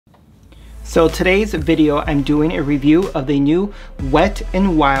So today's video, I'm doing a review of the new Wet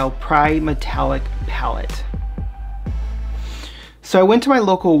n Wild Pride Metallic Palette. So I went to my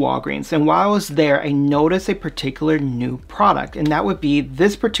local Walgreens, and while I was there, I noticed a particular new product, and that would be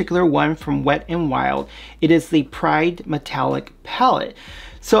this particular one from Wet n Wild. It is the Pride Metallic Palette.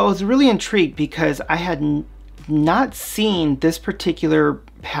 So I was really intrigued because I had not seen this particular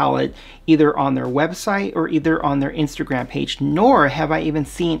palette either on their website or either on their Instagram page, nor have I even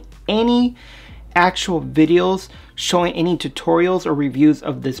seen any actual videos showing any tutorials or reviews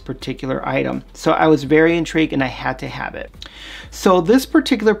of this particular item. So I was very intrigued and I had to have it. So this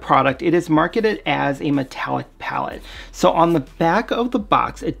particular product, it is marketed as a metallic palette. So on the back of the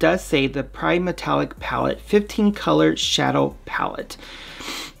box, it does say the Pride Metallic Palette 15 color shadow palette.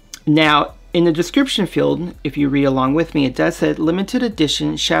 Now, in the description field, if you read along with me, it does say limited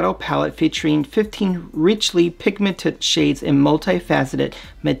edition shadow palette featuring 15 richly pigmented shades and multifaceted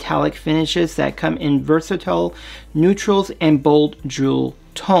metallic finishes that come in versatile neutrals and bold jewel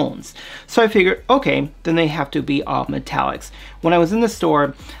tones. So I figured, okay, then they have to be all metallics. When I was in the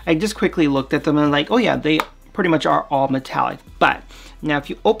store, I just quickly looked at them and like, oh yeah, they pretty much are all metallic. But now if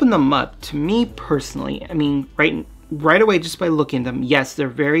you open them up, to me personally, I mean, right away, just by looking at them, yes, they're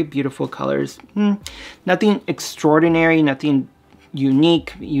very beautiful colors. Nothing extraordinary, nothing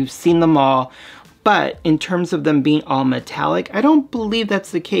unique. You've seen them all. But in terms of them being all metallic, I don't believe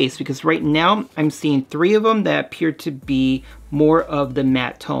that's the case, because right now I'm seeing 3 of them that appear to be more of the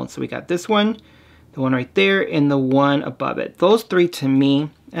matte tone. So we got this one, the one right there, and the one above it. Those 3 to me,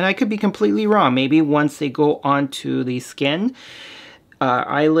 and I could be completely wrong, maybe once they go onto the skin,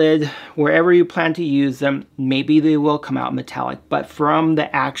 eyelid, wherever you plan to use them, maybe they will come out metallic. But from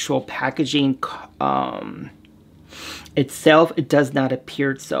the actual packaging itself, it does not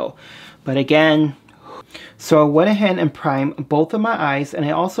appear so. But again, so I went ahead and primed both of my eyes, and I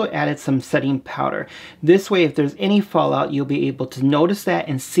also added some setting powder. This way, if there's any fallout, you'll be able to notice that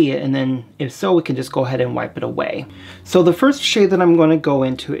and see it, and then if so, we can just go ahead and wipe it away. So the first shade that I'm going to go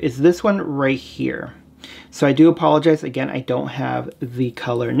into is this one right here. So I do apologize, again, I don't have the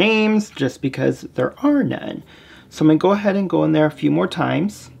color names just because there are none. So I'm going to go ahead and go in there a few more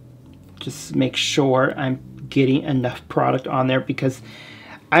times. Just make sure I'm getting enough product on there because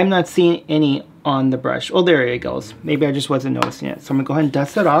I'm not seeing any on the brush. Oh, there it goes. Maybe I just wasn't noticing it. So I'm going to go ahead and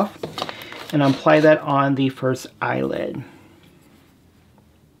dust it off and apply that on the first eyelid.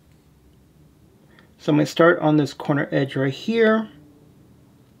 So I'm going to start on this corner edge right here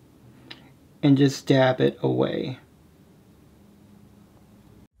and just dab it away.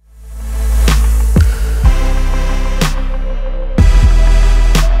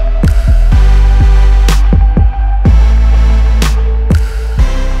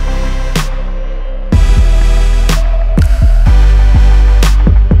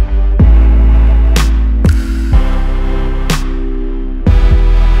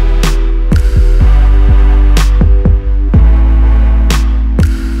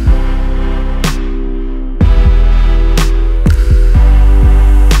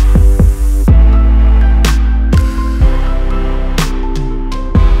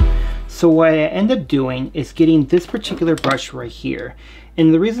 So what I end up doing is getting this particular brush right here.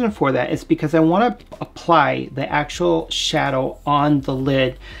 And the reason for that is because I want to apply the actual shadow on the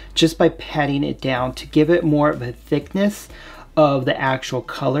lid just by patting it down to give it more of a thickness of the actual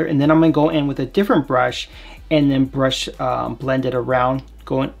color. And then I'm going to go in with a different brush and then brush blend it around.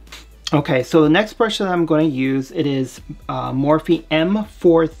 Okay, so the next brush that I'm going to use, it is Morphe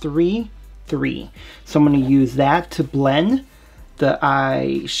M433. So I'm going to use that to blend the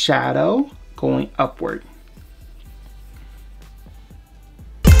eyeshadow going upward.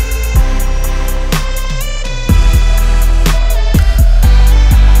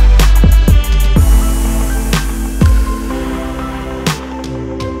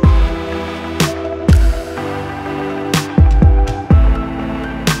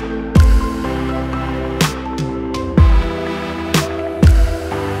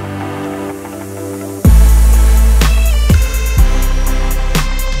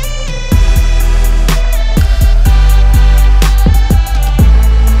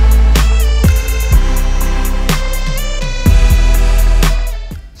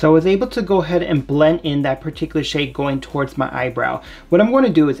 So I was able to go ahead and blend in that particular shade going towards my eyebrow. What I'm going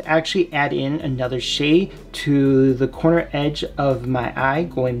to do is actually add in another shade to the corner edge of my eye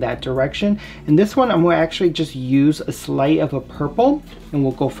going that direction. And this one I'm going to actually just use a slight of a purple, and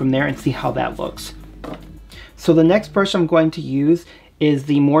we'll go from there and see how that looks. So the next brush I'm going to use is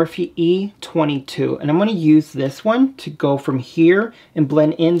the Morphe E22, and I'm going to use this one to go from here and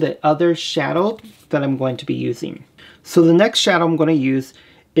blend in the other shadow that I'm going to be using. So the next shadow I'm going to use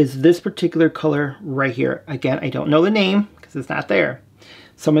is this particular color right here. Again, I don't know the name because it's not there.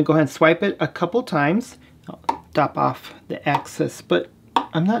 So I'm gonna go ahead and swipe it a couple times. I'll dop off the excess, but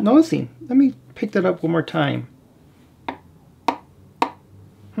I'm not noticing. Let me pick that up one more time.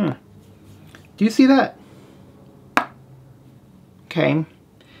 Do you see that? Okay.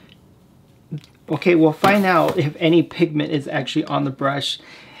 Okay, we'll find out if any pigment is actually on the brush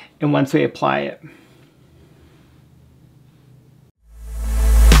and once we apply it.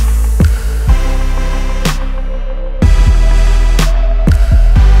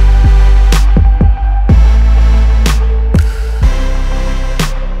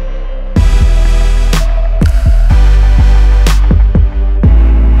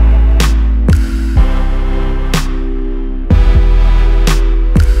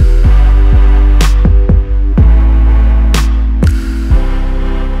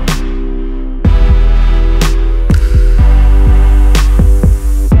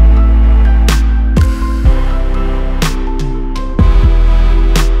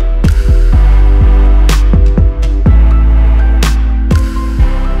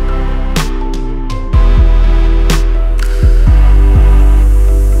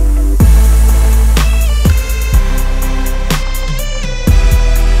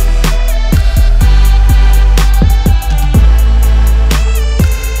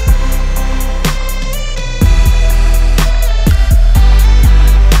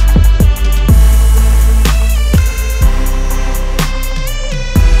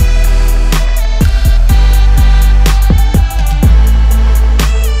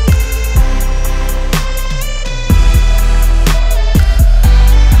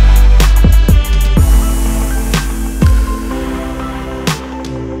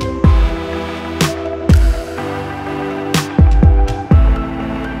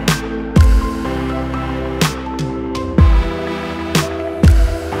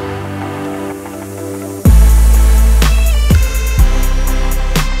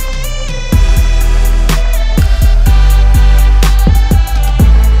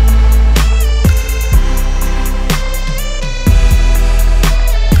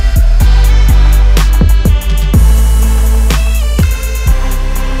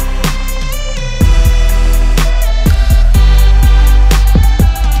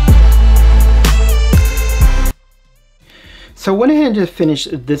 So I went ahead and just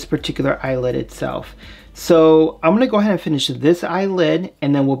finished this particular eyelid itself. So I'm going to go ahead and finish this eyelid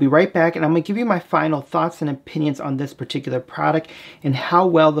and then we'll be right back and I'm going to give you my final thoughts and opinions on this particular product and how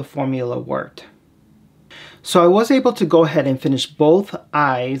well the formula worked. So I was able to go ahead and finish both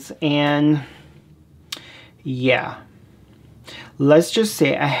eyes and yeah, let's just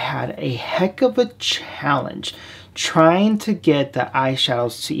say I had a heck of a challenge trying to get the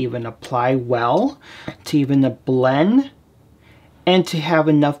eyeshadows to even apply well, to even blend, and to have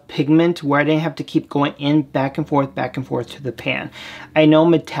enough pigment where I didn't have to keep going in back and forth to the pan. I know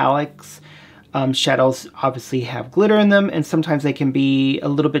metallics shadows obviously have glitter in them and sometimes they can be a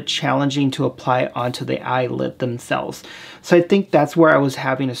little bit challenging to apply onto the eyelid themselves. So I think that's where I was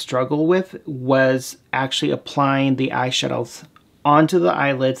having a struggle with, was actually applying the eyeshadows onto the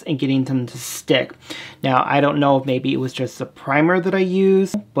eyelids and getting them to stick. Now, I don't know if maybe it was just the primer that I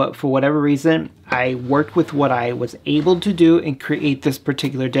used, but for whatever reason, I worked with what I was able to do and create this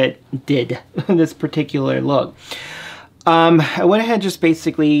particular this particular look. I went ahead and just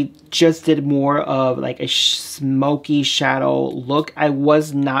basically just did more of like a smoky shadow look. I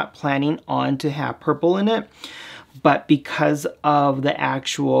was not planning on to have purple in it, but because of the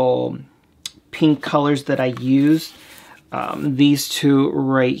actual pink colors that I used, these two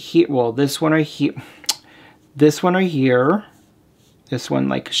right here, well, this one right here, this one right here, this one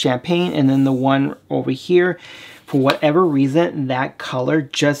like champagne, and then the one over here, for whatever reason, that color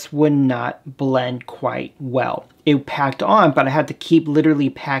just would not blend quite well. It packed on, but I had to keep literally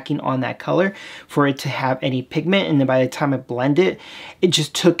packing on that color for it to have any pigment, and then by the time I blend it, it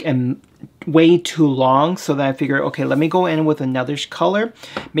just took way too long. So then I figured, okay, let me go in with another color,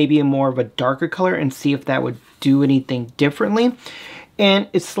 maybe a more of a darker color, and see if that would do anything differently. And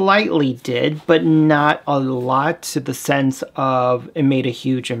it slightly did, but not a lot, to the sense of it made a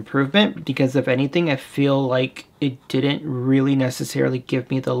huge improvement, because if anything, I feel like it didn't really necessarily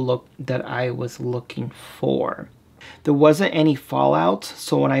give me the look that I was looking for. There wasn't any fallout,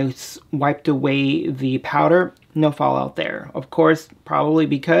 so when I wiped away the powder, no fallout there. Of course, probably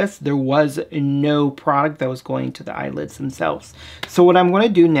because there was no product that was going to the eyelids themselves. So what I'm going to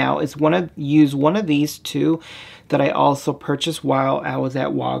do now is use one of these two that I also purchased while I was at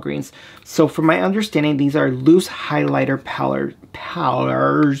Walgreens. So from my understanding, these are loose highlighter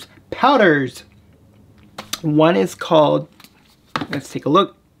powders. One is called, let's take a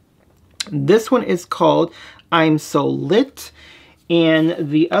look. This one is called I'm So Lit, and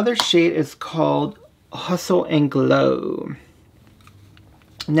the other shade is called Hustle and Glow.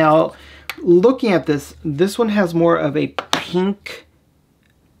 Now, looking at this, this one has more of a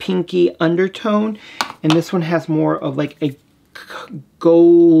pinky undertone, and this one has more of like a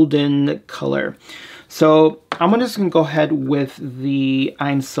golden color. So I'm just gonna go ahead with the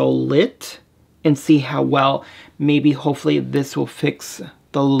I'm So Lit and see how well, maybe hopefully this will fix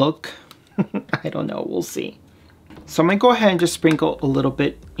the look. I don't know, we'll see. So I'm gonna go ahead and just sprinkle a little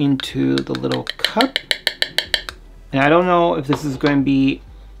bit into the little cup. And I don't know if this is going to be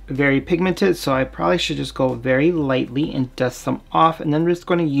very pigmented, so I probably should just go very lightly and dust some off, and then I'm just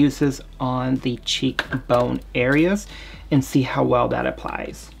going to use this on the cheekbone areas and see how well that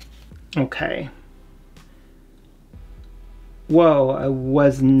applies. Okay. Whoa, I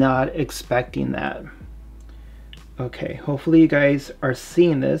was not expecting that. Okay, hopefully you guys are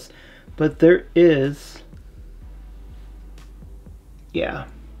seeing this, but there is, yeah.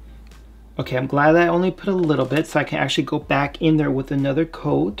 Okay, I'm glad that I only put a little bit so I can actually go back in there with another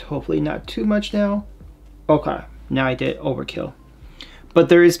coat. Hopefully not too much now. Okay, now I did overkill. But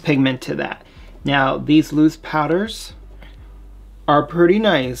there is pigment to that. Now, these loose powders are pretty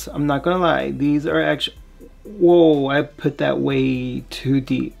nice. I'm not gonna lie. These are actually, whoa, I put that way too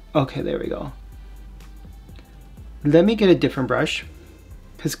deep. Okay, there we go. Let me get a different brush,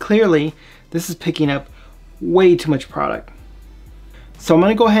 because clearly this is picking up way too much product. So I'm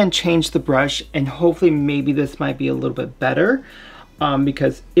gonna go ahead and change the brush, and hopefully maybe this might be a little bit better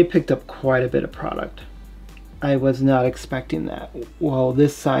because it picked up quite a bit of product. I was not expecting that. Well,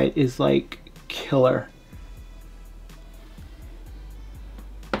 this side is like killer.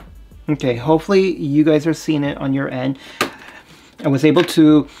 Okay, hopefully you guys are seeing it on your end. I was able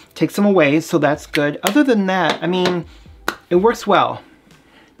to take some away, so that's good. Other than that, I mean, it works well.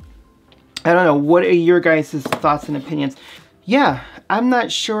 I don't know, what are your guys' thoughts and opinions? Yeah, I'm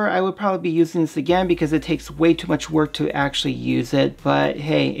not sure I would probably be using this again because it takes way too much work to actually use it, but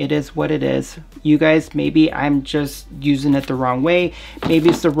hey, it is what it is. You guys, maybe I'm just using it the wrong way. Maybe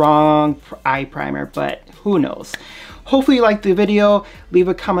it's the wrong eye primer, but who knows. Hopefully you liked the video. Leave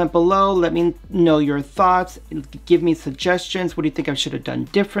a comment below. Let me know your thoughts. Give me suggestions. What do you think I should have done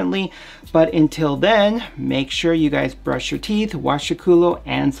differently? But until then, make sure you guys brush your teeth, wash your culo,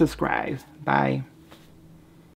 and subscribe. Bye.